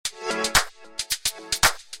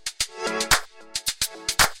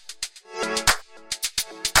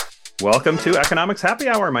Welcome to Economics Happy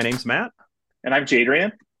Hour. My name's Matt. And I'm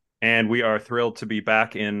Jadrian. And we are thrilled to be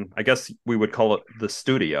back in, I guess we would call it the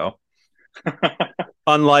studio.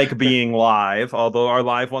 Unlike being live, although our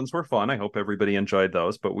live ones were fun. I hope everybody enjoyed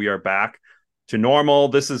those. But we are back to normal.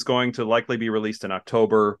 This is going to likely be released in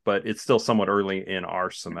October, but it's still somewhat early in our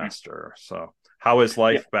semester. So how is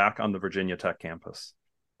life back on the Virginia Tech campus?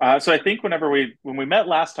 So I think when we met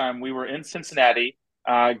last time, we were in Cincinnati,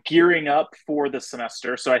 gearing up for the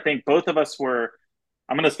semester. So I think both of us were.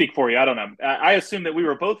 I'm going to speak for you. I don't know. I assume that we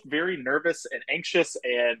were both very nervous and anxious,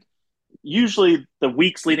 and usually the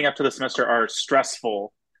weeks leading up to the semester are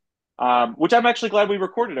stressful. Which I'm actually glad we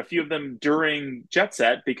recorded a few of them during Jet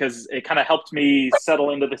Set because it kind of helped me settle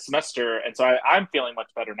into the semester, and so I'm feeling much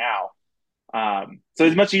better now. So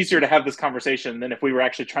it's much easier to have this conversation than if we were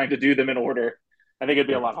actually trying to do them in order. I think it'd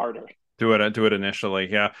be a lot harder. Do it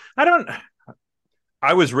initially. Yeah.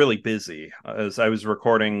 I was really busy as I was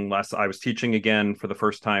recording I was teaching again for the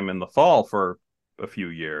first time in the fall for a few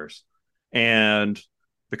years. And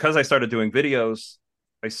because I started doing videos,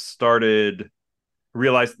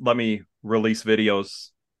 realized, let me release videos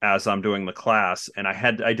as I'm doing the class. And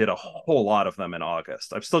I did a whole lot of them in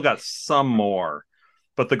August. I've still got some more,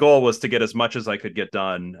 but the goal was to get as much as I could get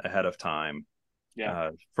done ahead of time.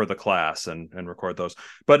 For the class and record those.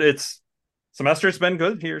 But semester's been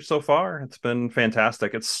good here so far. It's been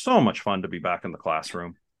fantastic. It's so much fun to be back in the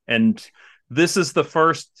classroom. And this is the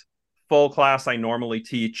first full class I normally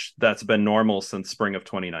teach that's been normal since spring of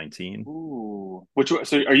 2019. Ooh.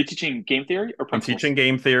 So are you teaching game theory or principles? I'm teaching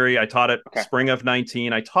game theory. I taught it spring of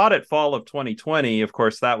 19. I taught it fall of 2020. Of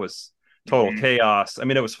course, that was total chaos. I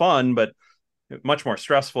mean, it was fun, but much more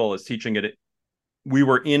stressful as teaching it. We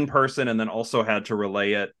were in person and then also had to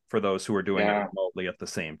relay it for those who were doing it remotely at the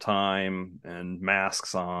same time, and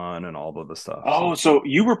masks on and all of the stuff. Oh, so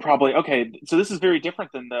you were probably okay. So this is very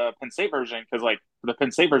different than the Penn State version because, like, for the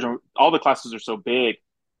Penn State version, all the classes are so big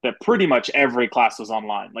that pretty much every class was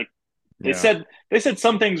online. Like they said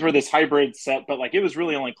some things were this hybrid set, but like it was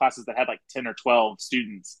really only classes that had like 10 or 12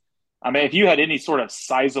 students. I mean, if you had any sort of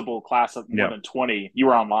sizable class of more than 20, you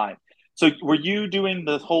were online. So were you doing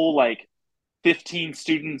the whole like 15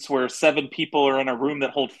 students where 7 people are in a room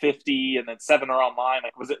that hold 50 and then 7 are online?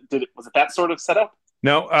 Like was it that sort of setup?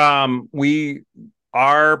 No,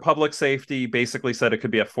 our public safety basically said it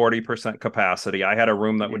could be a 40% capacity. I had a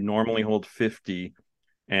room that would normally hold 50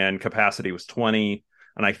 and capacity was 20,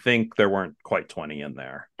 and I think there weren't quite 20 in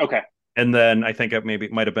there. Okay. And then I think it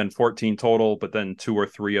might have been 14 total, but then 2 or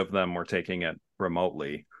 3 of them were taking it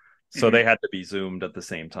remotely. So they had to be Zoomed at the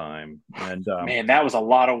same time. And man, that was a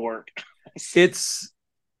lot of work. It's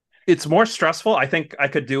more stressful. I think I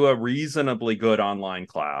could do a reasonably good online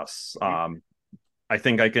class. I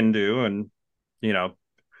think I can do, and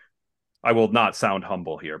I will not sound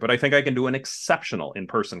humble here, but I think I can do an exceptional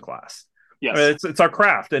in-person class. Yes. It's our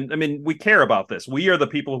craft. And I mean, we care about this. We are the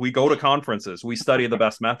people we go to conferences. We study the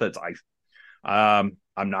best methods. I'm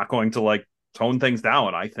not going to like tone things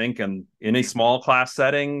down. I think, and in a small class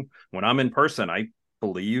setting, when I'm in person, I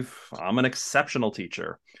believe I'm an exceptional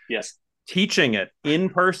teacher. Yes. Teaching it in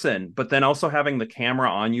person, but then also having the camera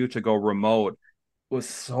on you to go remote was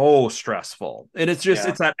so stressful. And it's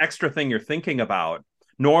that extra thing you're thinking about.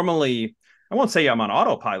 Normally, I won't say I'm on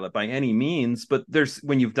autopilot by any means, but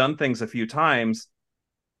when you've done things a few times,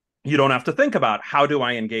 you don't have to think about how do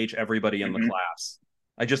I engage everybody in the class.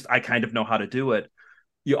 I kind of know how to do it.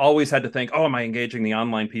 You always had to think, oh, am I engaging the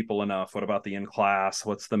online people enough? What about the in-class?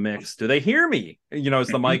 What's the mix? Do they hear me? Is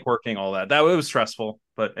the mic working? All that. It was stressful,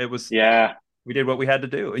 but it was, we did what we had to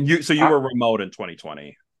do. And you were remote in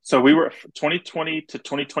 2020. So we were 2020 to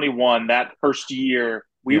 2021, that first year,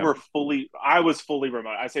 I was fully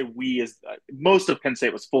remote. I say most of Penn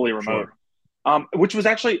State was fully remote, which was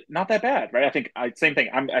actually not that bad, right? I think same thing.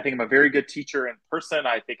 I think I'm a very good teacher in person.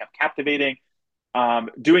 I think I'm captivating.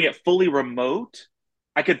 Doing it fully remote,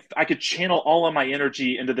 I could channel all of my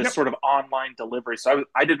energy into this sort of online delivery. So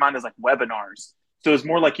I did mine as like webinars. So it was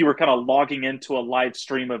more like you were kind of logging into a live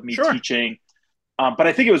stream of me teaching. But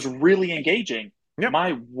I think it was really engaging. Yep.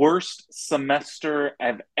 My worst semester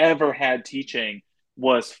I've ever had teaching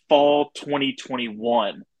was fall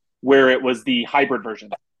 2021, where it was the hybrid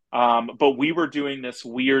version. But we were doing this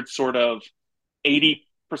weird sort of 80%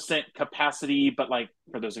 capacity, but like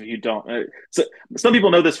for those of you who don't, so some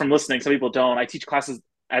people know this from listening, some people don't. I teach classes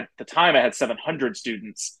at the time. I had 700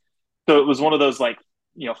 students, so it was one of those like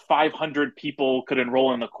 500 people could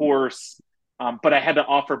enroll in the course, but I had to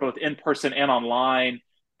offer both in person and online.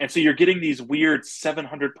 And so you're getting these weird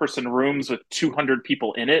 700 person rooms with 200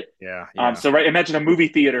 people in it. Yeah. So imagine a movie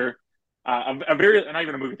theater I'm very not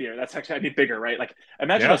even a movie theater. That's actually I need bigger, right? Like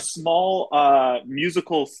imagine a Yeah. small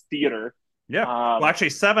musical theater. Yeah. Well, Um, actually,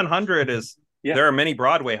 700 is, yeah, there are many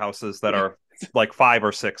Broadway houses that are like 500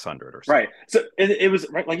 or 600 or right. so. So it was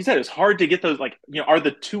right, like you said, it was hard to get those. Like are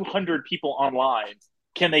the 200 people online?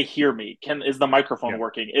 Can they hear me? Can is the microphone Yeah.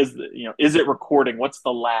 working? Is it recording? What's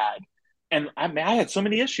the lag? And I mean, I had so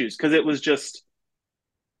many issues because it was just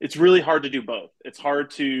it's really hard to do both. It's hard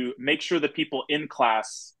to make sure that people in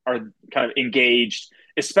class are kind of engaged,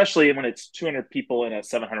 especially when it's 200 people in a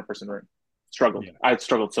 700-person room. Struggled. Yeah. I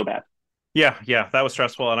struggled so bad. Yeah. Yeah. That was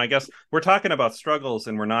stressful. And I guess we're talking about struggles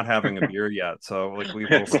and we're not having a beer yet. So like we've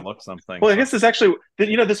overlooked something. Well, I So guess this actually,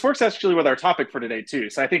 this works actually with our topic for today too.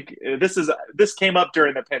 So I think this came up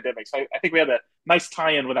during the pandemic. So I think we had a nice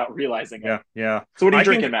tie-in without realizing it. yeah. Yeah. So what are you I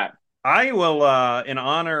think drinking, Matt? I will, in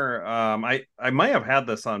honor, I might have had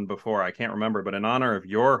this on before. I can't remember, but in honor of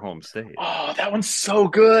your home state. Oh, that one's so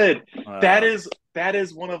good. That Uh, is that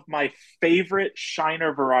is one of my favorite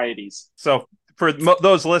Shiner varieties. so for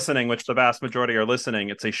those listening, which the vast majority are listening,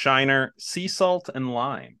 it's a Shiner sea salt and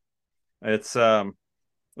lime. It's um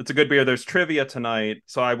it's a good beer. There's trivia tonight,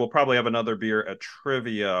 so I will probably have another beer at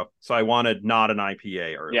trivia. So I wanted not an IPA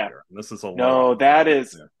Yeah. earlier. And this is a low No, IPA. that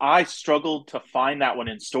is. Yeah. I struggled to find that one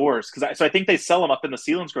in stores so I think they sell them up in the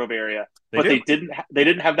Selinsgrove area, They but do. they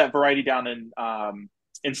didn't have that variety down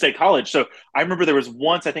in State College. So I remember there was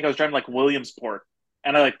once I think I was driving like Williamsport,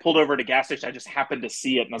 and I like pulled over at a gas station. I just happened to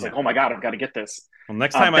see it, and I was Yeah. like, oh my god, I've got to get this. Well,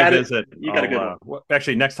 next time I That is visit, you got a I'll good one. well,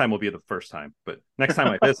 actually next time will be the first time, but next time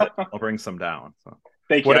I visit, I'll bring some down. So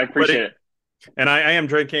Thank you, I what appreciate it. and I am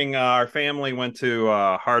drinking. Our family went to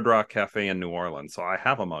Hard Rock Cafe in New Orleans, so I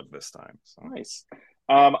have a mug this time. So Nice.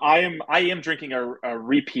 I am drinking a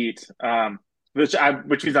repeat, which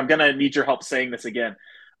means I'm gonna need your help saying this again.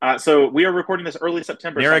 So we are recording this early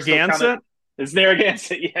September, so I'm still counting. Narragansett. It's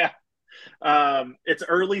Narragansett, yeah. It's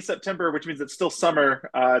early September, which means it's still summer.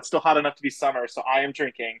 It's still hot enough to be summer, so I am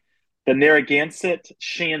drinking the Narragansett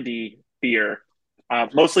Shandy beer,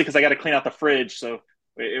 mostly because I got to clean out the fridge. So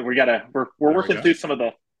we're There we working go. through some of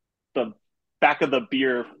the back of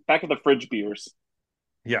the fridge beers.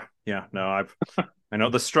 Yeah, yeah. No, I know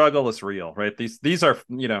the struggle is real, right? These are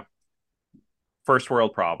first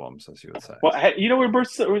world problems, as you would say. Well,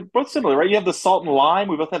 we're both similar, right? You have the salt and lime.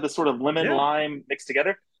 We both have this sort of lemon Yeah, lime mixed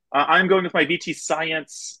together. I'm going with my VT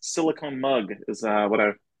Science silicone mug. Is what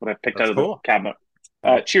I picked out that's of the cool. cabinet.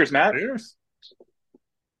 Well, Cheers, Matt. cheers.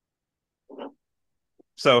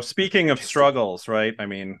 So speaking of struggles, right? I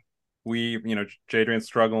mean, Jadrian's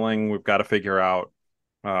struggling. We've got to figure out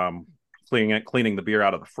um, cleaning the beer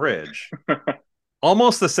out of the fridge.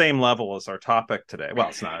 Almost the same level as our topic today. Well,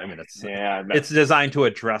 it's not. I mean, Yeah, it's designed to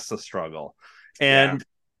address the struggle. And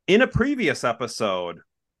in a previous episode,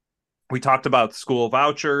 we talked about school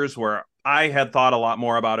vouchers, where I had thought a lot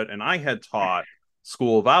more about it, and I had taught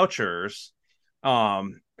school vouchers.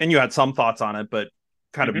 And you had some thoughts on it, but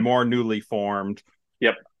kind of more newly formed.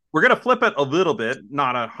 Yep. We're going to flip it a little bit,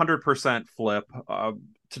 not 100% flip,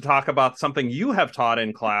 to talk about something you have taught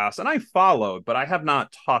in class, and I followed, but I have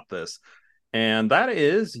not taught this, and that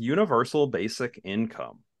is universal basic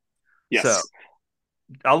income. Yes. So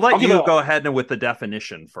I'll let you go ahead with the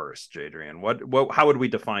definition first, Jadrian. How would we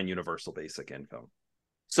define universal basic income?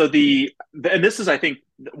 So and this is, I think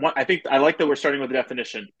I like that we're starting with the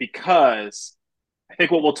definition, because I think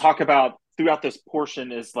what we'll talk about throughout this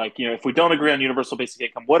portion is like, if we don't agree on universal basic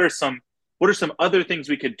income, what are some other things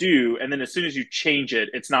we could do? And then as soon as you change it,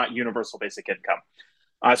 it's not universal basic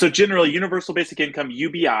income. So generally, universal basic income,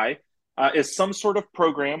 UBI, is some sort of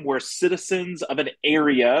program where citizens of an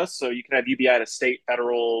area, so you can have UBI at a state,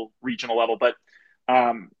 federal, regional level, but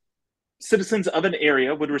citizens of an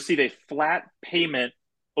area would receive a flat payment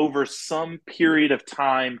over some period of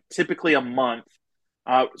time, typically a month,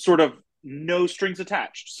 sort of no strings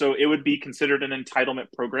attached. So it would be considered an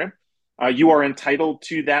entitlement program. You are entitled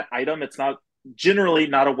to that item. It's not generally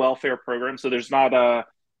not a welfare program. So there's not kind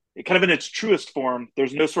of in its truest form,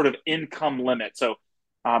 there's no sort of income limit. So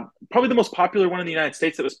probably the most popular one in the United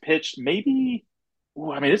States that was pitched, maybe,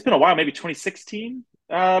 it's been a while, maybe 2016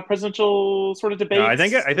 presidential sort of debate. No, I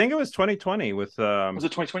think it was 2020 with was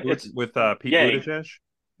it 2020? with Pete Yang. Buttigieg.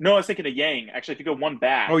 No, I was thinking of Yang. Actually, if you go one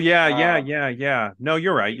back. Oh yeah. No,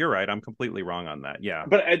 you're right. I'm completely wrong on that. Yeah,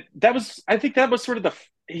 but I think that was sort of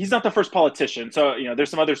he's not the first politician. So there's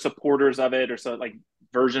some other supporters of it or so like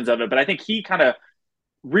versions of it, but I think he kind of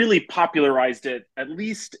really popularized it, at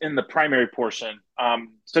least in the primary portion.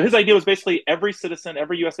 So his idea was basically every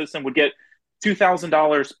U.S. citizen would get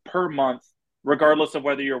 $2,000 per month, regardless of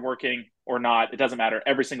whether you're working or not. It doesn't matter.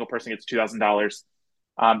 Every single person gets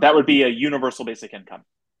 $2,000. That would be a universal basic income.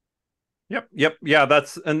 Yep. Yeah,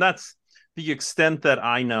 that's the extent that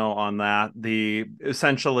I know on that. The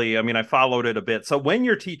essentially, I mean, I followed it a bit. So when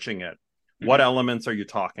you're teaching it, what Mhm. elements are you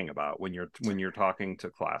talking about when you're talking to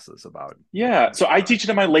classes about? Yeah, so I teach it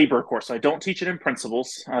in my labor course. So I don't teach it in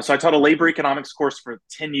principles. So I taught a labor economics course for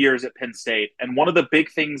 10 years at Penn State. And one of the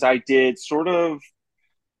big things I did sort of,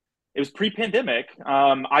 it was pre-pandemic.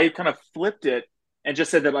 I kind of flipped it and just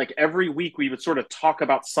said that like every week we would sort of talk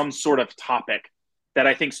about some sort of topic that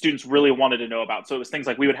I think students really wanted to know about. So it was things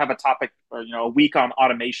like we would have a topic or a week on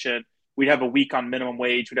automation, we'd have a week on minimum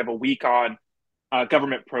wage, we'd have a week on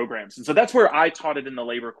government programs. And so that's where I taught it in the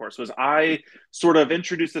labor course was I sort of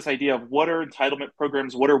introduced this idea of what are entitlement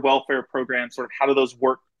programs, what are welfare programs, sort of how do those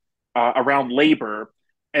work around labor.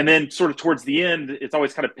 And then sort of towards the end, it's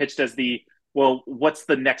always kind of pitched as the, well, what's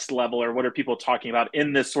the next level or what are people talking about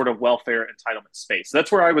in this sort of welfare entitlement space? So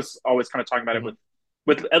that's where I was always kind of talking about it Mhm.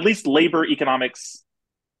 with at least labor economics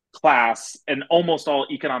class and almost all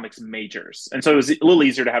economics majors. And so it was a little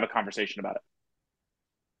easier to have a conversation about it.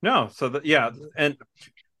 No, so yeah, and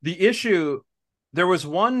the issue there was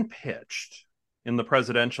one pitched in the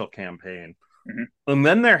presidential campaign, Mm-hmm. and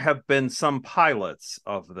then there have been some pilots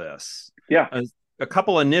of this. Yeah. A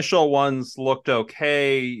couple initial ones looked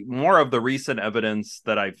okay. More of the recent evidence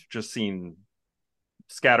that I've just seen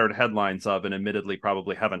scattered headlines of, and admittedly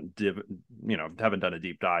probably haven't done a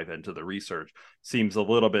deep dive into the research, seems a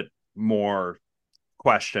little bit more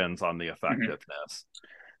questions on the Mm-hmm. effectiveness.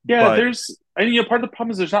 Yeah, But part of the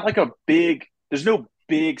problem is there's no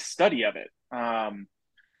big study of it.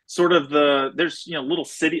 Sort of there's, little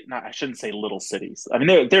city, not, I shouldn't say little cities. I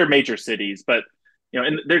mean, they're major cities, but,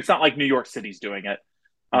 and it's not like New York City's doing it.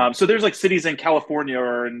 yeah, So there's like cities in California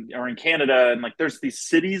or in Canada, and like there's these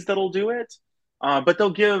cities that'll do it, but they'll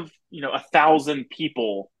give, 1,000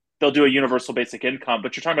 people, they'll do a universal basic income,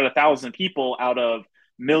 but you're talking about 1,000 people out of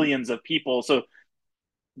millions of people. So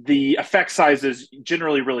the effect size is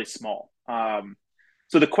generally really small.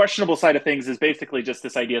 So the questionable side of things is basically just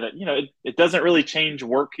this idea that it doesn't really change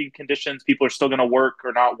working conditions. People are still going to work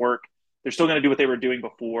or not work. They're still going to do what they were doing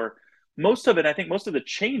before. Most of it, I think, most of the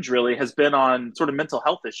change really has been on sort of mental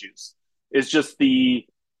health issues. Is just the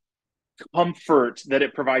comfort that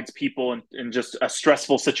it provides people in just a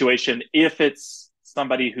stressful situation if it's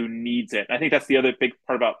somebody who needs it. I think that's the other big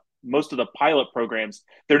part about most of the pilot programs.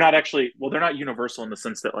 They're not actually, well, they're not universal in the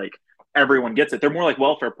sense that like everyone gets it. They're more like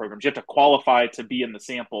welfare programs. You have to qualify to be in the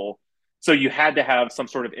sample. So you had to have some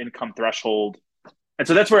sort of income threshold. And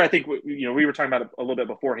so that's where I think, we were talking about it a little bit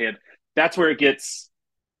beforehand. That's where it gets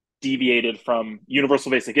deviated from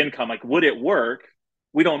universal basic income. Like, would it work?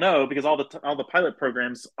 We don't know because all the pilot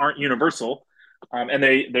programs aren't universal, and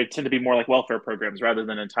they tend to be more like welfare programs rather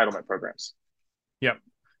than entitlement programs. yep.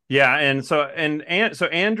 Yeah, and so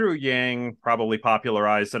Andrew Yang probably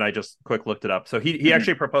popularized it. I just quick looked it up. So he Mm-hmm.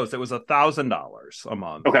 actually proposed it was $1,000 a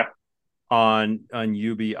month Okay. on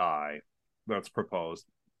UBI that's proposed.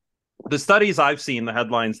 The studies I've seen, the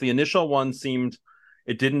headlines, the initial one seemed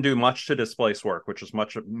it didn't do much to displace work, which is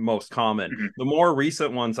most common. Mm-hmm. The more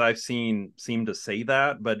recent ones I've seen seem to say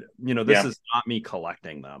that, but this Yeah. is not me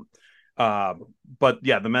collecting them. Uh, but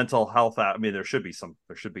yeah, the mental health. I mean, there should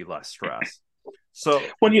be less stress. So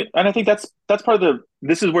And I think that's part of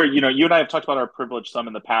this is where you and I have talked about our privilege some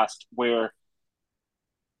in the past, where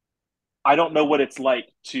I don't know what it's like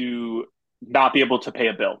to not be able to pay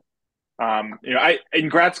a bill. I in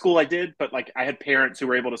grad school I did, but like I had parents who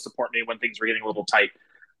were able to support me when things were getting a little tight.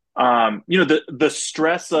 The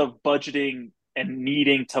stress of budgeting and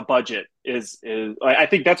needing to budget is I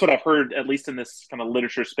think that's what I've heard, at least in this kind of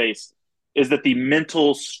literature space, is that the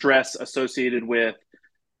mental stress associated with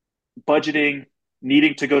budgeting,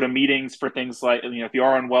 needing to go to meetings for things like, if you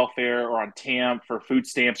are on welfare or on TAMP for food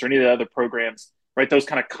stamps or any of the other programs, right? Those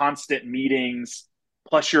kind of constant meetings,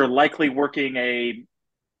 plus you're likely working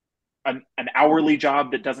an hourly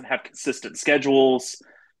job that doesn't have consistent schedules.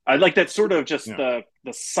 I like that sort of just yeah,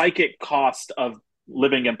 the psychic cost of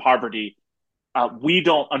living in poverty. We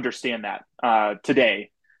don't understand that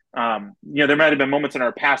today. There might have been moments in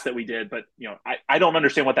our past that we did, but I don't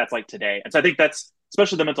understand what that's like today. And so I think that's,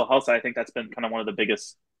 especially the mental health side, I think that's been kind of one of the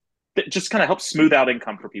biggest that just kind of helps smooth out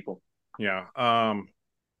income for people. yeah.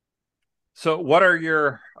 So what are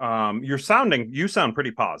you sound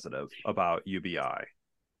pretty positive about UBI.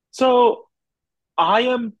 So I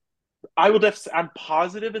am I'm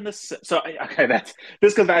positive in this. So okay, that's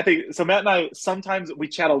this because I think so. Matt and I sometimes we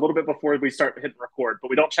chat a little bit before we start hitting record, but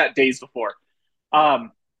we don't chat days before.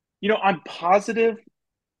 Um, I'm positive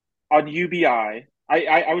on UBI.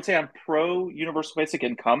 I would say I'm pro universal basic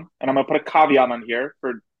income, and I'm gonna put a caveat on here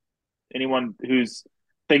for anyone who's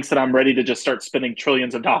thinks that I'm ready to just start spending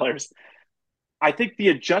trillions of dollars. I think the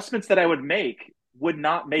adjustments that I would make would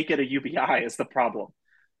not make it a UBI is the problem.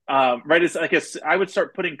 Right? It's like I would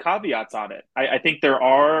start putting caveats on it. I think there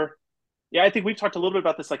are, yeah, I think we've talked a little bit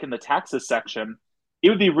about this like in the taxes section. It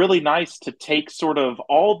would be really nice to take sort of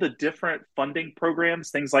all the different funding programs,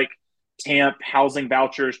 things like TAMP, housing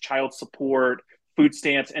vouchers, child support, food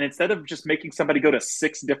stamps, and instead of just making somebody go to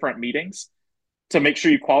 6 different meetings to make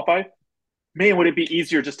sure you qualify, man, would it be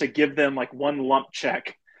easier just to give them like one lump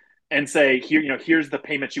check and say, here, here's the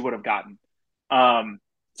payment you would have gotten.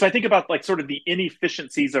 So I think about like sort of the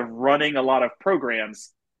inefficiencies of running a lot of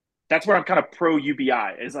programs. That's where I'm kind of pro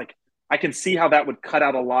UBI is like, I can see how that would cut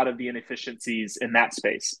out a lot of the inefficiencies in that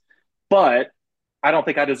space, but I don't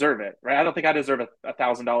think I deserve it, right? I don't think I deserve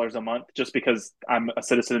 $1,000 a month just because I'm a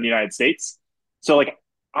citizen of the United States. So like,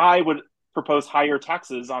 I would propose higher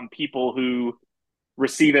taxes on people who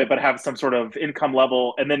receive it but have some sort of income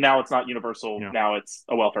level, and then now it's not universal. Yeah. Now it's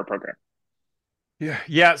a welfare program.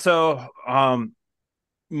 Yeah. So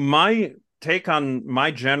my take on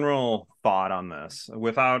my general thought on this,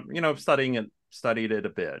 without studied it a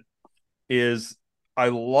bit, is I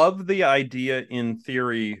love the idea in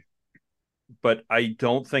theory, but I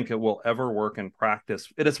don't think it will ever work in practice.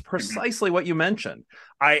 It is precisely what you mentioned.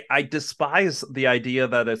 I despise the idea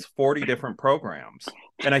that it's 40 different programs.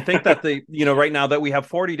 And I think that right now that we have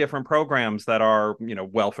 40 different programs that are,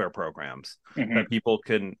 welfare programs that people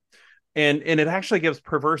can, and it actually gives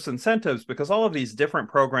perverse incentives because all of these different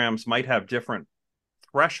programs might have different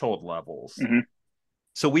threshold levels.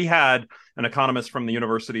 So we had an economist from the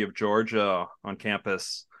University of Georgia on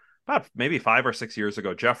campus about maybe 5 or 6 years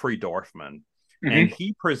ago, Jeffrey Dorfman, and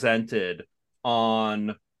he presented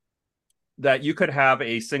on that you could have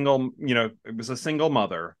a single, it was a single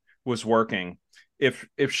mother was working. If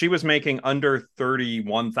she was making under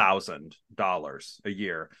 $31,000 a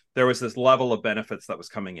year, there was this level of benefits that was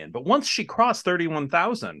coming in. But once she crossed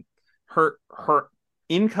 31,000, her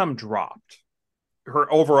income dropped.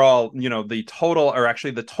 Her overall, the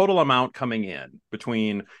total amount coming in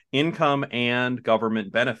between income and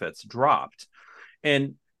government benefits dropped.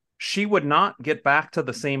 And she would not get back to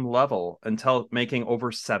the same level until making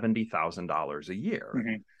over $70,000 a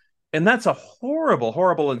year. And that's a horrible,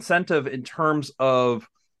 horrible incentive in terms of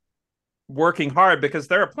working hard, because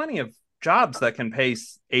there are plenty of jobs that can pay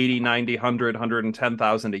 80, 90, 100,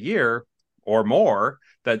 110,000 a year or more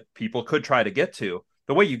that people could try to get to.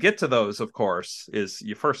 The way you get to those, of course, is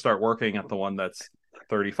you first start working at the one that's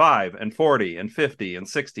 35 and 40 and 50 and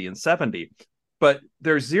 60 and 70. But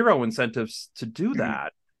there's zero incentives to do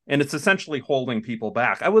that. And it's essentially holding people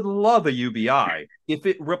back. I would love a UBI if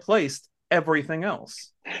it replaced everything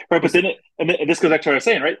else. Right. But then this goes back to what I was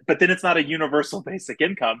saying, right? But then it's not a universal basic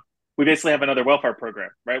income. We basically have another welfare program,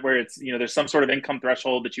 right? Where it's, there's some sort of income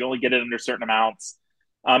threshold that you only get it under certain amounts.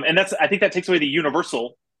 And I think that takes away the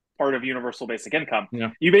universal part of universal basic income.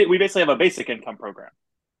 Yeah. We basically have a basic income program.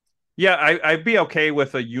 Yeah, I'd be okay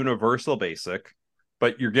with a universal basic,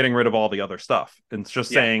 but you're getting rid of all the other stuff. And it's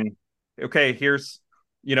just saying, okay, here's,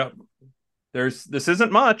 this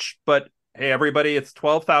isn't much, but hey, everybody, it's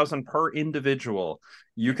 12,000 per individual.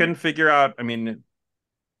 You can figure out,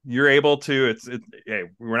 you're able to, hey,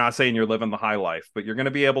 we're not saying you're living the high life, but you're going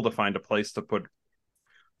to be able to find a place to put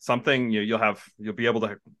something. You'll be able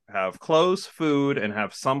to have clothes, food, and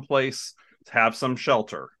have some place to have some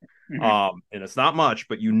shelter. And it's not much,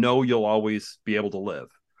 but you'll always be able to live.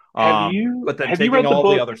 But then taking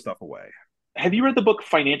all the other stuff away. Have you read the book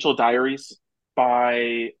Financial Diaries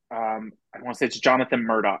by I want to say it's Jonathan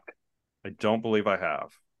Murdoch? I don't believe I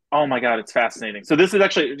have. Oh my God, it's fascinating. So this is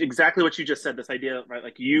actually exactly what you just said, this idea, right?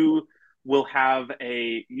 Like you will have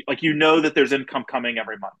that there's income coming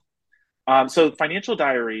every month. So Financial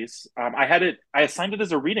Diaries, I assigned it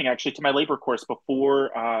as a reading actually to my labor course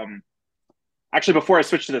before I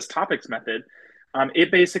switched to this topics method.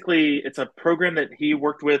 It's a program that he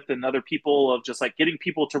worked with and other people of just like getting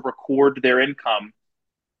people to record their income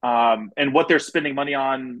and what they're spending money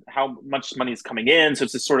on, how much money is coming in. So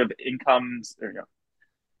it's this sort of incomes,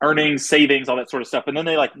 earnings, savings, all that sort of stuff. And then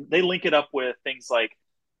they link it up with things like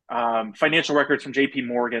financial records from JP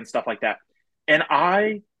Morgan, stuff like that. And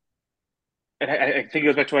I think it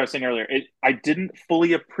goes back to what I was saying earlier. I didn't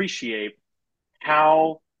fully appreciate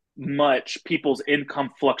how much people's income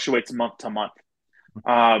fluctuates month to month.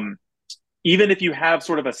 Even if you have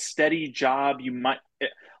sort of a steady job, you might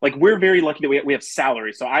we're very lucky that we have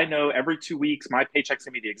salary. So I know every 2 weeks my paycheck's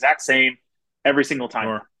gonna be the exact same every single time.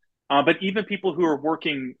 Sure. But even people who are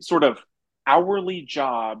working sort of hourly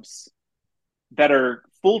jobs that are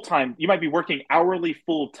full-time, you might be working hourly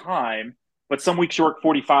full-time, but some weeks you work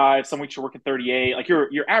 45, some weeks you're working 38, like you're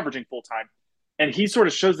averaging full-time. and he sort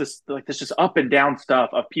of shows this like this just up and down stuff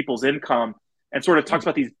of people's income, and sort of talks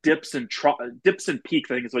about these dips and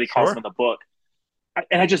peaks. I think is what he calls them Sure. in the book.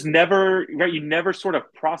 And I just never, right? You never sort of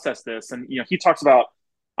process this, and he talks about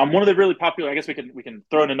one of the really popular. I guess we can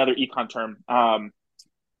throw in another econ term.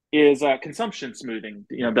 Is consumption smoothing.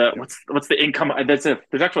 The Yep. what's the income? There's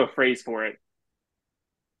actually a phrase for it.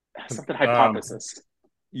 Something Um, hypothesis,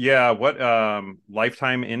 yeah, what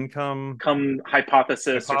lifetime income come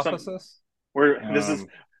hypothesis or something. hypothesis? Where this is Um,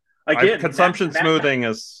 I again, consumption smoothing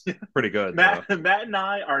is pretty good though. Matt and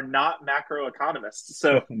I are not macroeconomists.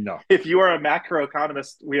 So No. if you are a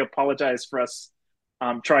macroeconomist, we apologize for us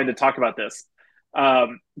trying to talk about this.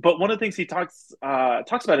 But one of the things he talks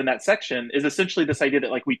about in that section is essentially this idea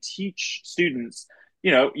that like we teach students,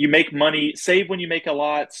 you make money, save when you make a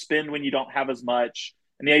lot, spend when you don't have as much.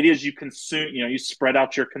 And the idea is you consume, you spread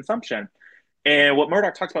out your consumption. And what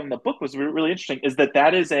Murdoch talks about in the book was really interesting is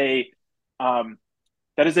um,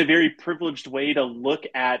 that is a very privileged way to look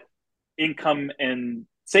at income and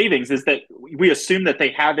savings is that we assume that they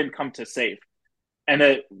have income to save and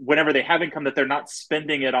that whenever they have income that they're not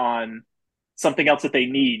spending it on something else that they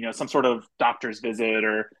need, some sort of doctor's visit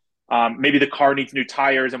or maybe the car needs new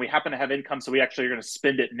tires and we happen to have income. So we actually are going to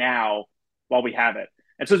spend it now while we have it.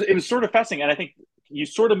 And so it was sort of fascinating. And I think you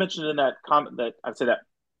sort of mentioned in that comment that I'd say that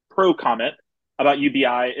pro comment about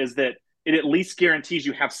UBI is that it at least guarantees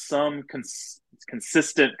you have some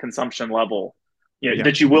consistent consumption level, Yeah.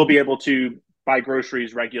 that you will be able to buy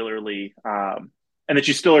groceries regularly, and that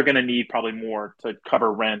you still are going to need probably more to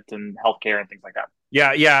cover rent and healthcare and things like that.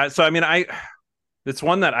 Yeah, yeah. So I mean, it's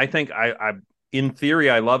one that I think I in theory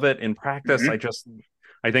I love it. In practice, Mm-hmm.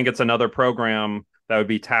 I think it's another program that would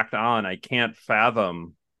be tacked on. I can't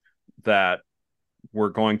fathom that we're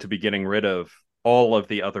going to be getting rid of all of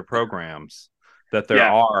the other programs that there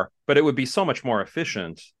Yeah. are, but it would be so much more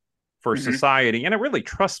efficient for Mm-hmm. society, and it really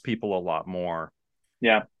trusts people a lot more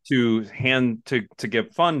Yeah. to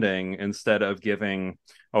give funding instead of giving,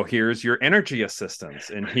 oh, here's your energy assistance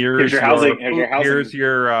and Here's here's your your housing. Here's your here's housing.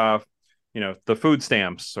 your the food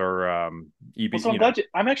stamps or EB, Well, so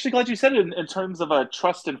I'm actually glad you said it in terms of a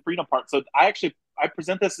trust and freedom part. So I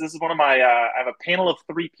present this. This is one of my. I have a panel of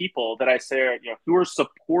three people that I say, who are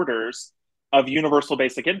supporters of universal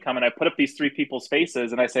basic income, and I put up these three people's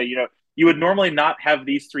faces, and I say, you would normally not have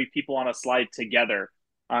these three people on a slide together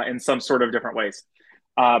in some sort of different ways.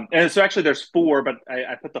 And so actually, there's four, but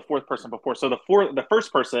I put the fourth person before. So the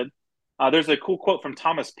first person, there's a cool quote from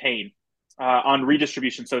Thomas Paine on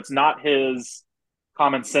redistribution. So it's not his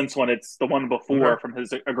common sense one; it's the one before okay, from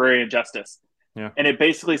his agrarian justice, yeah, and it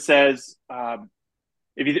basically says,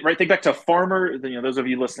 if you think back to farmer, those of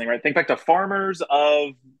you listening, right, think back to farmers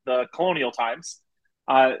of the colonial times.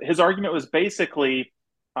 His argument was basically,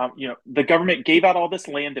 the government gave out all this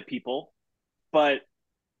land to people, but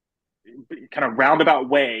kind of roundabout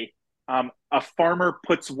way, a farmer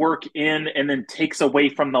puts work in and then takes away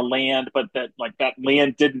from the land, but that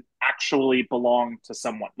land didn't actually belong to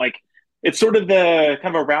someone. Like it's sort of the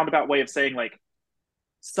kind of a roundabout way of saying like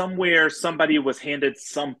somewhere somebody was handed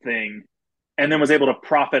something and then was able to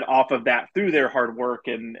profit off of that through their hard work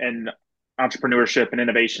and entrepreneurship and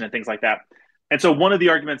innovation and things like that. And so one of the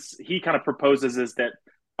arguments he kind of proposes is that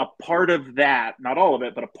a part of that, not all of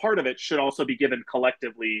it, but a part of it should also be given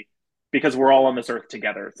collectively because we're all on this earth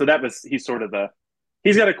together. So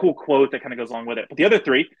he's got a cool quote that kind of goes along with it. But the other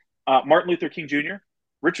three, Martin Luther King Jr.,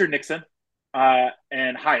 Richard Nixon, and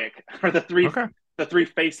Hayek are okay, the three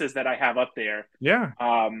faces that I have up there, yeah.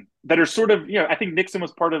 that are sort of, I think Nixon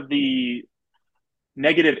was part of the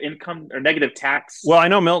negative income or negative tax. Well, I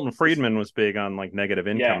know Milton Friedman was big on like negative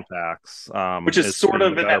Yeah. income tax, Which is as sort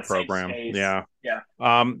being of the in better that same program. space. Yeah,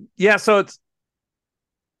 Yeah. yeah. So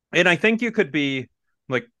and I think you could be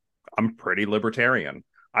like, I'm pretty libertarian.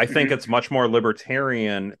 I think Mm-hmm. it's much more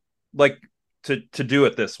libertarian, like to do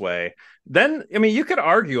it this way. Then, I mean, you could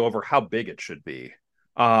argue over how big it should be,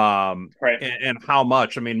 Right. and how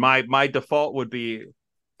much. I mean, my default would be,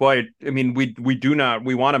 boy. I mean, we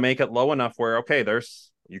want to make it low enough where okay,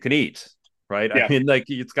 you can eat, right? I Yeah. mean, like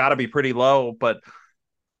it's got to be pretty low, but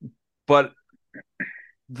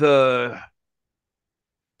the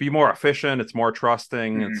be more efficient. It's more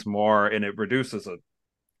trusting. Mm-hmm. It's more, and it reduces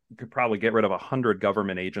you could probably get rid of 100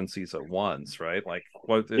 government agencies at once, right? Like,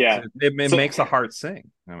 what Yeah. it So makes a heart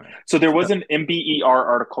sing. I mean, so there was an MBER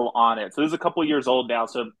article on it. So this is a couple years old now.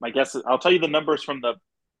 So my guess is I'll tell you the numbers from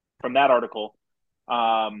that article.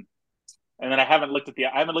 Um, and then I haven't looked at the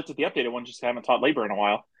updated one just 'cause I haven't taught labor in a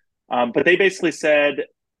while. But they basically said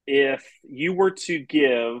if you were to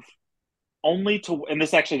give only to, and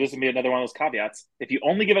this is going to be another one of those caveats, if you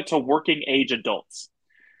only give it to working age adults,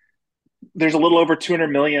 there's a little over 200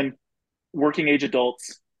 million working age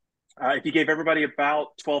adults. If you gave everybody about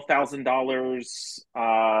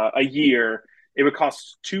 $12,000 a year, it would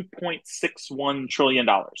cost $2.61 trillion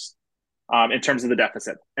in terms of the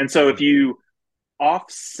deficit. And so if you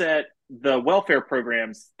offset the welfare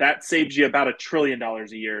programs, that saves you about $1 trillion a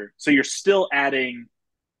year. So you're still adding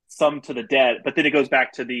some to the debt, but then it goes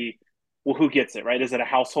back to well, who gets it, right? Is it a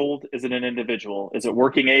household? Is it an individual? Is it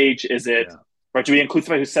working age? Is it, right? Do we include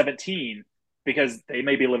somebody who's 17 because they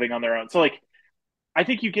may be living on their own? So like, I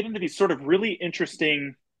think you get into these sort of really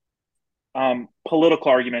interesting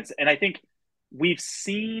political arguments. And I think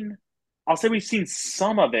I'll say we've seen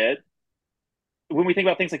some of it when we think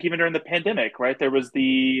about things like even during the pandemic, right? There was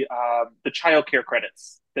the childcare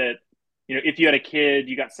credits that, if you had a kid,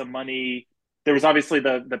 you got some money. There was obviously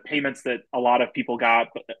the payments that a lot of people got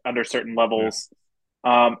under certain levels.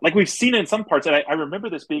 Like we've seen it in some parts. And I remember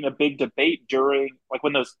this being a big debate during like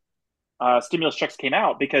when those stimulus checks came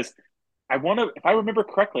out, because if I remember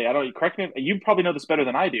correctly, I don't know, correct me, you probably know this better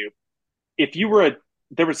than I do.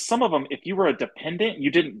 There was some of them, if you were a dependent,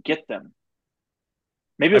 you didn't get them.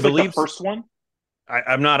 Maybe it was like the first one.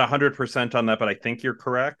 I'm not 100% on that, but I think you're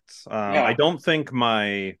correct. I don't think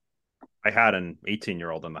I had an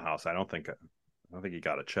 18-year-old in the house. I don't think he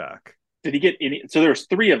got a check. Did he get any? So there was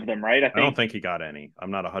 3 of them, right? I don't think he got any.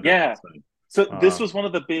 I'm not 100%. Yeah. So this was one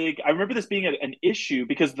of the I remember this being an issue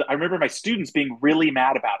because I remember my students being really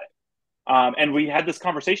mad about it. And we had this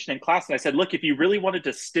conversation in class, and I said, look, if you really wanted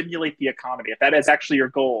to stimulate the economy, if that is actually your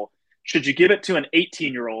goal, should you give it to an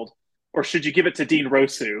 18-year-old or should you give it to Dean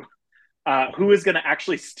Rosu, who is going to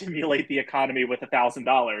actually stimulate the economy with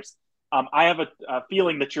 $1,000? I have a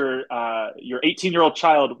feeling that your 18-year-old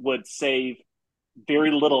child would save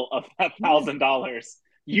very little of that $1,000.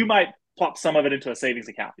 You might plop some of it into a savings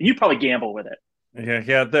account. You probably gamble with it.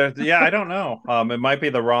 I don't know. It might be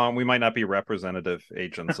we might not be representative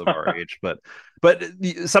agents of our age, but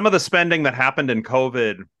some of the spending that happened in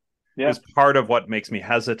COVID is part of what makes me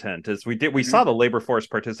hesitant. Is we saw the labor force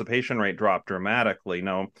participation rate drop dramatically.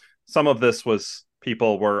 Now, some of this was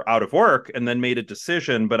people were out of work and then made a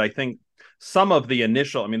decision, but I think some of the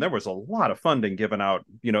initial, there was a lot of funding given out,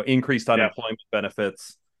 increased unemployment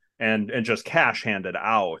benefits and just cash handed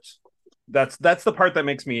out. That's the part that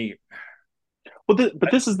makes me. Well,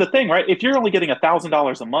 but this is the thing, right? If you're only getting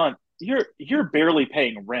 $1,000 a month, you're barely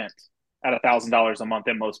paying rent at $1,000 a month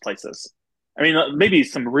in most places. Maybe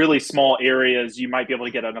some really small areas you might be able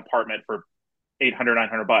to get an apartment for $800,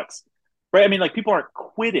 $900, right? Like people aren't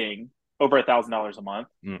quitting over $1,000 a month,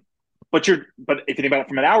 but if you think about it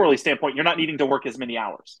from an hourly standpoint, you're not needing to work as many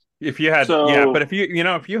hours. But if you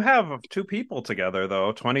have 2 people together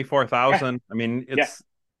though, 24,000, it's.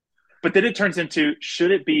 But then it turns into,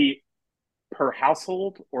 should it be per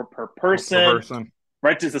household or per person?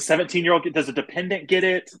 Right? Does a 17-year-old does a dependent get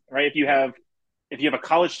it? Right? If you have a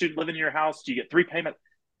college student living in your house, do you get 3 payments?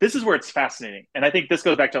 This is where it's fascinating. And I think this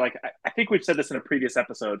goes back to I think we've said this in a previous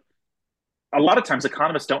episode. A lot of times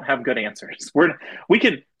economists don't have good answers. We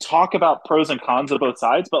can talk about pros and cons of both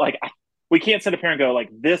sides, but we can't sit up here and go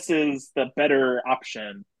this is the better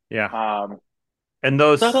option. Yeah. And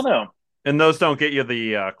those, so I don't know. And those don't get you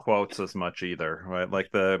the quotes as much either, right?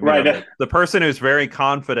 Like the person who's very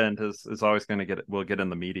confident is always going to will get in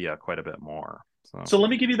the media quite a bit more. So let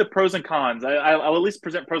me give you the pros and cons. I'll at least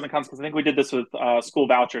present pros and cons because I think we did this with school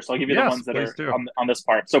voucher. So I'll give you the ones that are on this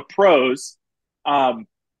part. So pros,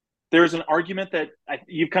 there's an argument that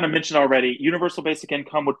you've kind of mentioned already. Universal basic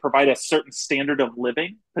income would provide a certain standard of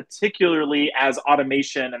living, particularly as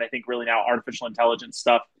automation and I think really now artificial intelligence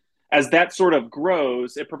stuff, as that sort of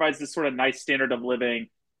grows, it provides this sort of nice standard of living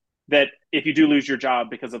that if you do lose your job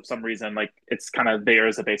because of some reason, it's kind of there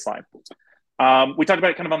as a baseline. We talked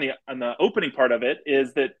about it kind of on the opening part of it,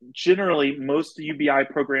 is that generally most UBI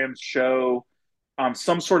programs show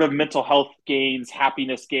some sort of mental health gains,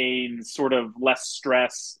 happiness gains, sort of less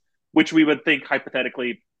stress, which we would think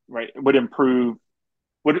hypothetically, right, would improve,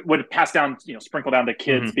 would pass down, sprinkle down to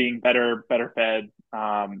kids being better fed,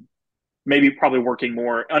 maybe probably working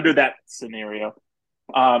more under that scenario.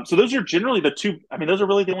 So those are generally those are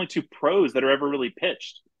really the only 2 pros that are ever really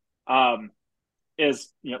pitched,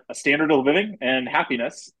 is, a standard of living and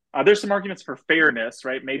happiness. There's some arguments for fairness,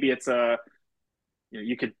 right? Maybe it's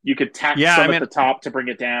you could tax some at the top to bring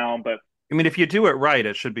it down, but if you do it right,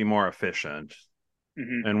 it should be more efficient.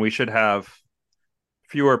 And we should have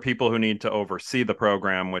fewer people who need to oversee the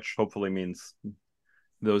program, which hopefully means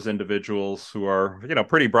those individuals who are,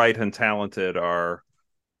 pretty bright and talented are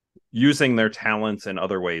using their talents in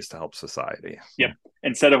other ways to help society. Yeah.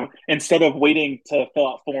 Instead of waiting to fill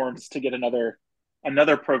out forms to get another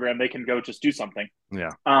another program, they can go just do something.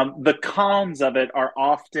 Yeah. The cons of it are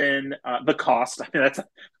often the cost. I mean, I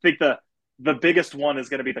think the biggest one is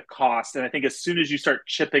going to be the cost, and I think as soon as you start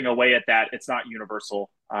chipping away at that, it's not universal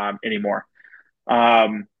anymore.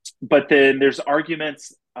 But then there's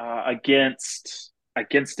arguments against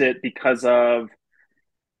it because of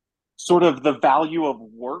sort of the value of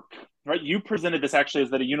work, right? You presented this actually as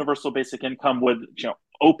that a universal basic income would,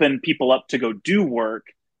 open people up to go do work.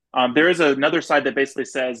 There is another side that basically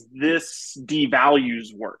says this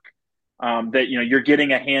devalues work. That you're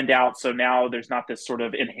getting a handout, so now there's not this sort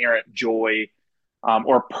of inherent joy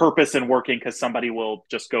or purpose in working because somebody will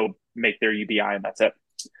just go make their UBI and that's it.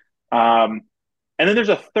 And then there's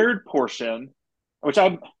a third portion, which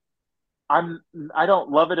I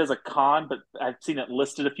don't love it as a con, but I've seen it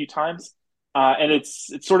listed a few times, and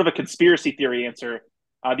it's sort of a conspiracy theory answer.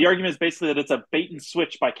 The argument is basically that it's a bait and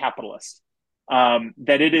switch by capitalists,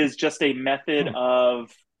 that it is just a method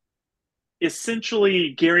of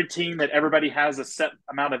essentially guaranteeing that everybody has a set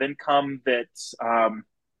amount of income that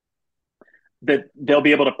they'll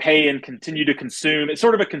be able to pay and continue to consume. It's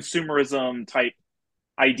sort of a consumerism type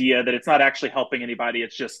idea that it's not actually helping anybody.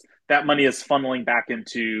 It's just that money is funneling back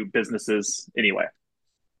into businesses anyway.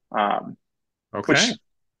 Okay. Which,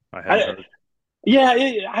 I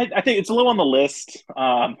think it's a little on the list.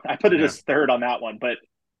 I put it as third on that one, but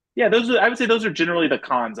yeah, I would say those are generally the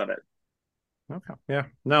cons of it. Okay. Yeah.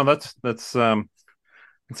 No, that's it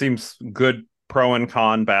seems good pro and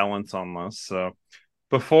con balance on this. So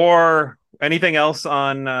before anything else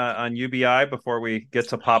on UBI before we get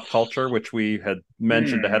to pop culture, which we had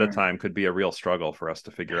mentioned ahead of time could be a real struggle for us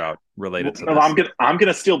to figure out related to this. I'm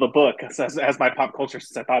gonna steal the book as my pop culture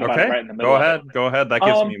since I thought about it right in the middle. Go ahead. That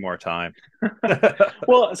gives me more time.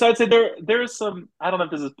 Well, so I'd say there's some, I don't know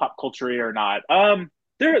if this is pop culture or not.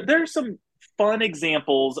 There's some fun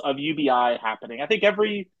examples of UBI happening. I think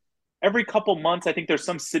every couple months, I think there's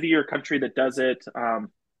some city or country that does it.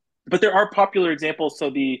 But there are popular examples. So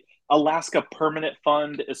the Alaska Permanent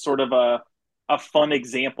Fund is sort of a fun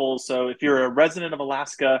example. So if you're a resident of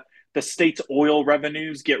Alaska, the state's oil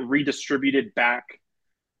revenues get redistributed back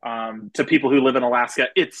to people who live in Alaska.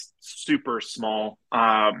 It's super small.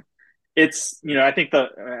 It's, I think I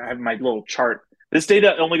have my little chart. This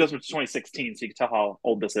data only goes from 2016, so you can tell how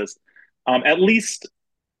old this is. At least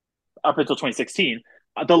up until 2016,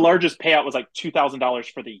 the largest payout was like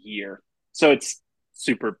 $2,000 for the year. So it's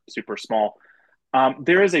super, super small.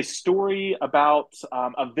 There is a story about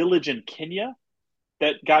a village in Kenya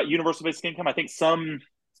that got universal basic income. I think some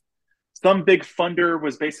big funder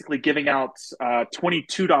was basically giving out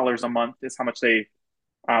 $22 a month is how much they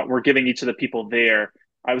were giving each of the people there.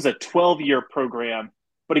 It was a 12-year program,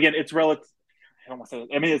 but again, it's relative. I don't want to say.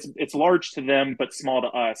 I mean, it's large to them, but small to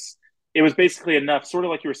us. It was basically enough, sort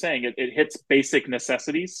of like you were saying. It hits basic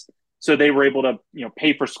necessities, so they were able to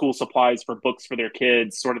pay for school supplies, for books for their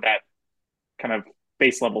kids, sort of that kind of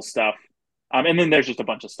base level stuff. And then there's just a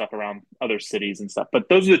bunch of stuff around other cities and stuff. But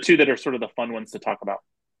those are the two that are sort of the fun ones to talk about.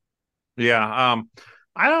 Yeah.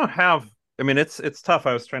 I don't have, I mean, it's tough.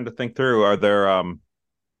 I was trying to think through, are there,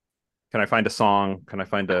 can I find a song? Can I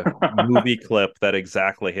find a movie clip that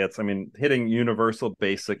exactly hits? I mean, hitting universal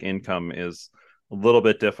basic income is a little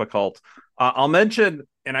bit difficult. I'll mention,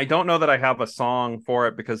 and I don't know that I have a song for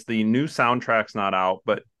it because the new soundtrack's not out,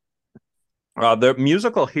 but the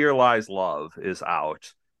musical Here Lies Love is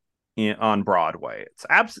out on Broadway.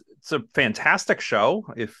 It's a fantastic show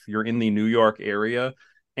if you're in the New York area,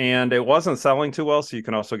 and it wasn't selling too well, so you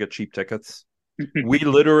can also get cheap tickets. We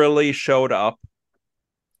literally showed up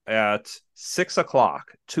at 6:00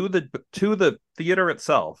 to the theater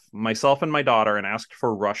itself, myself and my daughter, and asked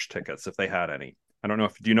for rush tickets if they had any. I don't know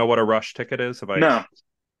do you know what a rush ticket is? No.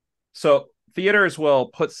 So theaters will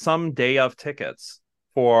put some day of tickets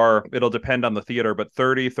for, it'll depend on the theater, but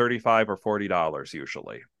 $30, $35, or $40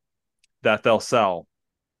 usually that they'll sell.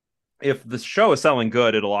 If the show is selling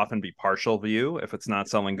good, it'll often be partial view. If it's not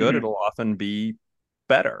selling good, it'll often be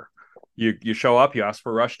better. You show up, you ask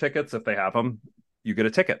for rush tickets. If they have them, you get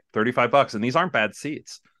a ticket, $35, and these aren't bad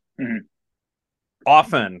seats.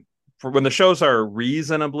 Often, for when the shows are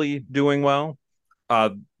reasonably doing well,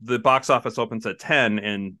 the box office opens at 10,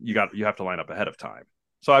 and you have to line up ahead of time.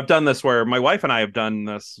 So I've done this where my wife and I have done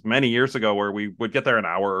this many years ago, where we would get there an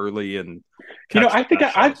hour early and I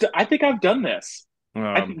think I've done this.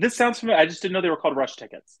 This sounds familiar. I just didn't know they were called rush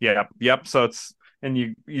tickets. Yeah, yep. So it's,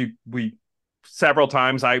 and we several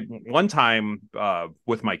times. One time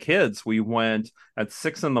with my kids, we went at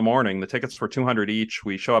 6 a.m. The tickets were $200 each.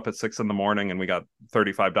 We show up at 6 a.m. and we got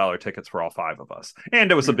 $35 tickets for all 5 of us.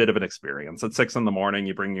 And it was a bit of an experience. At 6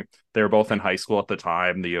 a.m, they were both in high school at the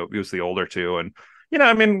time. It was the older two, and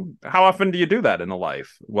I mean, how often do you do that in a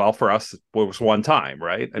life? Well, for us, it was one time,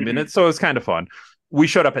 right? I mean, it's kind of fun. We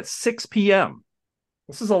showed up at 6 p.m.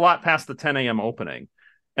 This is a lot past the 10 a.m. opening,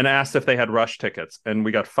 and asked if they had rush tickets, and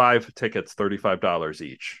we got 5 tickets, $35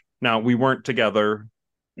 each. Now, we weren't together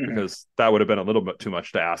because that would have been a little bit too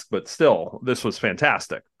much to ask, but still, this was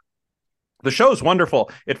fantastic. The show's wonderful.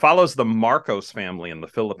 It follows the Marcos family in the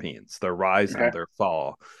Philippines, their rise and their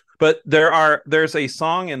fall. But there's a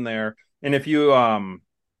song in there, and if you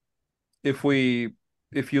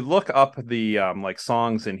look up the like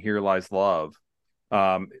songs in Here Lies Love,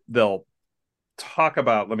 they'll talk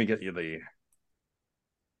about, let me get you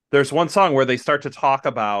there's one song where they start to talk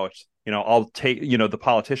about, I'll take, the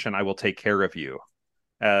politician, I will take care of you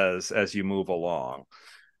as you move along.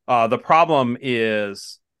 The problem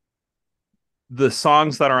is the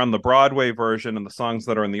songs that are on the Broadway version and the songs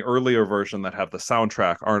that are in the earlier version that have the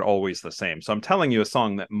soundtrack aren't always the same. So I'm telling you a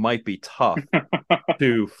song that might be tough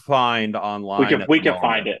to find online. We can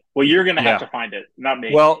find it. Well, you're going to have to find it, not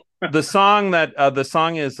me. Well, the song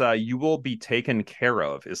is "You Will Be Taken Care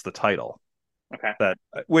Of" is the title. Okay.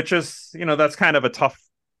 Which is, that's kind of a tough.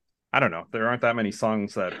 I don't know. There aren't that many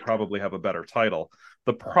songs that probably have a better title.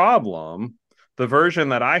 The problem, the version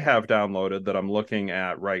that I have downloaded that I'm looking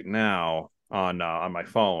at right now on my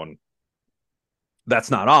phone, that's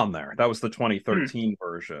not on there. That was the 2013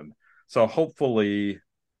 version. So hopefully,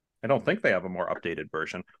 I don't think they have a more updated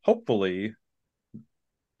version. Hopefully,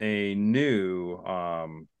 a new,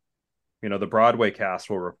 the Broadway cast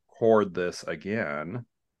will record this again.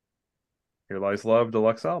 Here Lies Love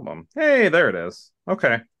deluxe album. Hey, there it is.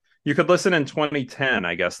 Okay, you could listen in 2010.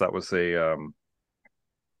 I guess that was a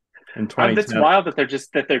in 2010. It's wild that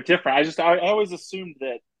they're different. I always assumed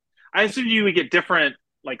that. I assumed you would get different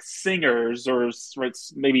like singers or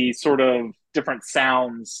maybe sort of different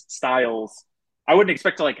sounds, styles. I wouldn't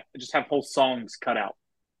expect to like just have whole songs cut out.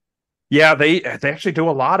 Yeah, they actually do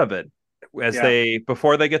a lot of it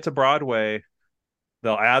before they get to Broadway.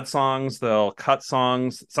 They'll add songs, they'll cut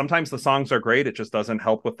songs. Sometimes the songs are great, it just doesn't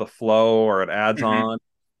help with the flow, or it adds on.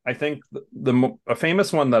 I think a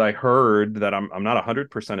famous one that I heard that I'm not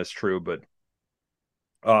 100% is true, but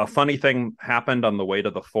a funny thing happened on the way to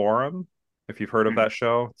the Forum. If you've heard of that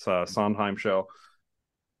show, it's a Sondheim show.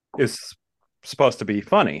 It's supposed to be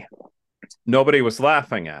funny. Nobody was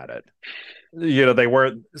laughing at it. They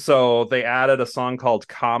weren't. So they added a song called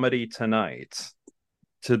 "Comedy Tonight"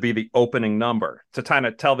 to be the opening number, to kind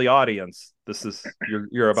of tell the audience this is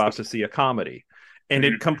you're about to see a comedy, and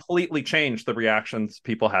it completely changed the reactions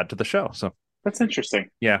people had to the show. So that's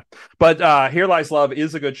interesting. Yeah, but Here Lies Love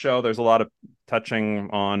is a good show. There's a lot of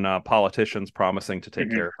touching on politicians promising to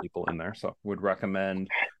take care of people in there, so would recommend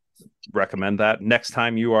that next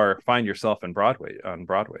time you find yourself on Broadway, Jade,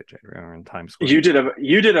 or in Times Square.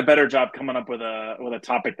 You did a better job coming up with a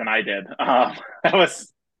topic than I did.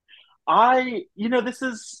 This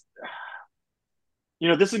is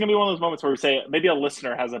gonna be one of those moments where we say maybe a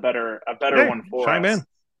listener has a better one for chime us.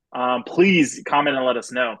 In. Please comment and let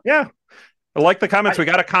us know. Yeah, I like the comments. We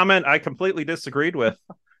got a comment I completely disagreed with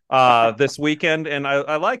this weekend, and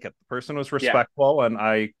I like it. The person was respectful, and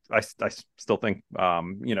I still think,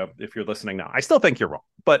 if you're listening now, I still think you're wrong,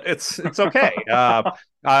 but it's okay.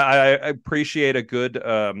 I appreciate a good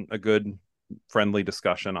friendly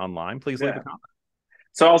discussion online. Please leave a comment.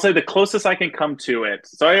 So I'll say the closest I can come to it.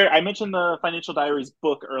 So I mentioned the Financial Diaries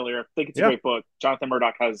book earlier. I think it's a great book. Jonathan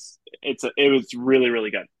Murdoch it was really,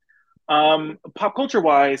 really good. Pop culture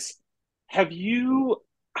wise, I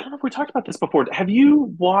don't know if we talked about this before. Have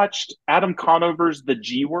you watched Adam Conover's The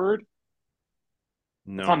G Word?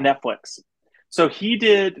 No. It's on Netflix. So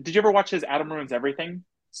did you ever watch his Adam Ruins Everything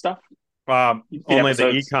stuff? Only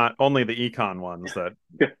the econ ones that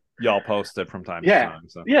y'all posted from time to time.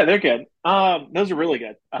 So. Yeah, they're good. Those are really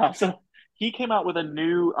good. So he came out with a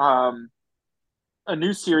new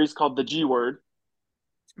series called The G Word.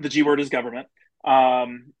 The G Word is government.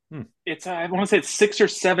 It's I want to say it's 6 or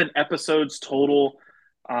 7 episodes total.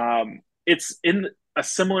 It's in a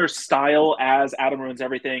similar style as Adam Ruins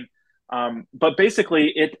Everything, but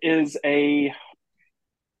basically it is a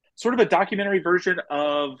sort of a documentary version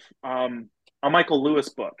of a Michael Lewis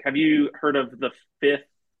book. Have you heard of The Fifth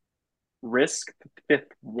Risk?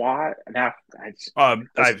 Fifth what?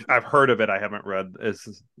 I've heard of it. I haven't read.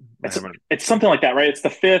 It's something like that, right? It's the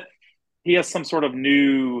fifth. He has some sort of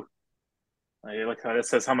new. Look how it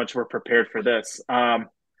says how much we're prepared for this.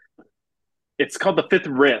 It's called The Fifth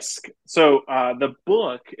Risk. So the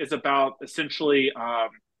book is about essentially.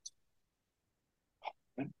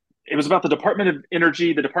 It was about the Department of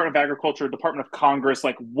Energy, the Department of Agriculture, Department of Congress.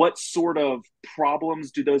 Like, what sort of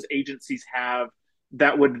problems do those agencies have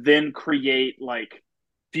that would then create like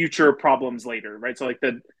future problems later, right? So like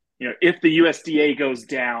if the USDA goes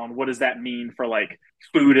down, what does that mean for like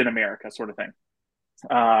food in America, sort of thing.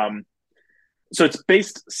 So it's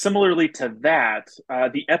based similarly to that.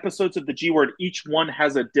 The episodes of the G Word, each one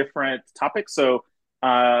has a different topic. So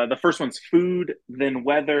the first one's food, then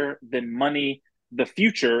weather, then money, the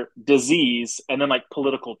future, disease, and then like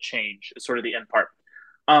political change is sort of the end part.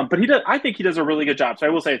 But I think he does a really good job. So I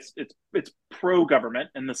will say it's pro government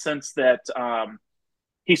in the sense that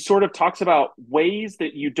he sort of talks about ways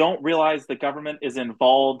that you don't realize the government is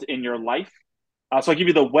involved in your life. So I'll give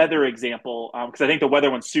you the weather example because I think the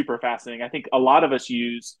weather one's super fascinating. I think a lot of us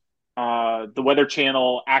use the Weather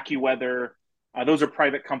Channel, AccuWeather. Those are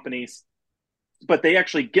private companies, but they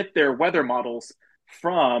actually get their weather models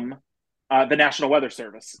from the National Weather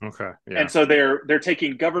Service. Okay, yeah. And so they're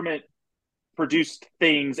taking government produced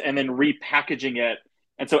things and then repackaging it.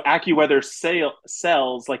 And so AccuWeather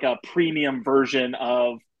sells like a premium version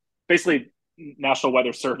of basically National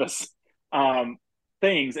Weather Service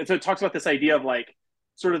things. And so it talks about this idea of like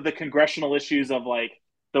sort of the congressional issues of like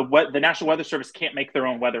the National Weather Service can't make their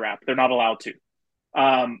own weather app. They're not allowed to.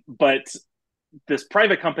 But this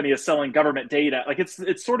private company is selling government data. Like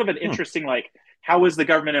it's sort of an interesting, like, how is the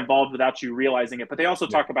government involved without you realizing it? But they also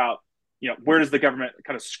talk about, where does the government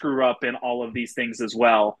kind of screw up in all of these things as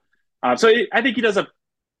well? So I think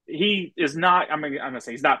he is not, I'm going to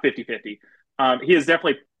say he's not 50-50. He is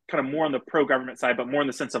definitely kind of more on the pro-government side, but more in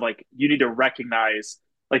the sense of like, you need to recognize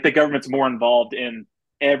like the government's more involved in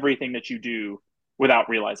everything that you do without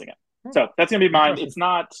realizing it. So that's going to be mine. It's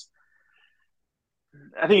not,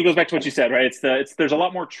 I think it goes back to what you said, right? There's a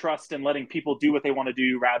lot more trust in letting people do what they want to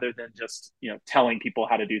do rather than just, telling people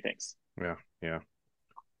how to do things. Yeah. Yeah.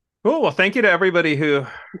 Cool. Well, thank you to everybody who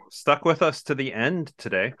stuck with us to the end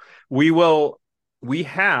today. We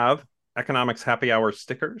have Economics Happy Hour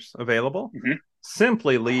stickers available. Mm-hmm.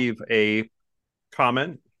 Simply leave a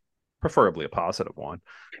comment, preferably a positive one,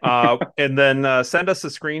 and then send us a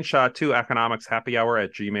screenshot to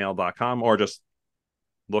economicshappyhour@gmail.com, or just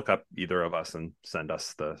look up either of us and send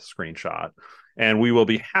us the screenshot, and we will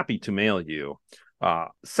be happy to mail you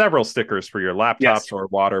several stickers for your laptops or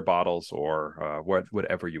water bottles or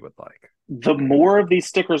whatever you would like. The more of these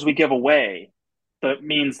stickers we give away, that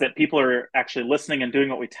means that people are actually listening and doing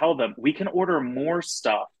what we tell them. We can order more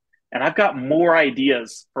stuff. And I've got more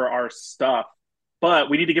ideas for our stuff, but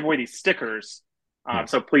we need to give away these stickers.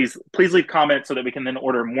 So please leave comments so that we can then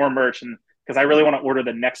order more merch. And because I really want to order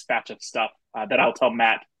the next batch of stuff that I'll tell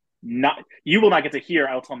Matt. You will not get to hear.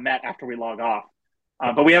 I'll tell Matt after we log off.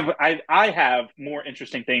 But I have more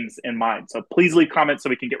interesting things in mind. So please leave comments so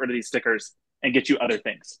we can get rid of these stickers and get you other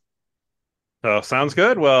things. Oh, sounds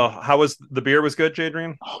good. Well, how was the beer? Was good,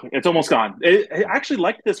 Jadrian? Oh, it's almost gone. I actually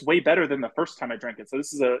liked this way better than the first time I drank it. So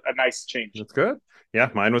this is a nice change. That's good. Yeah,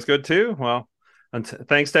 mine was good too. Well,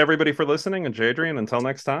 thanks to everybody for listening. And Jadrian, until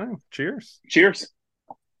next time, cheers. Cheers.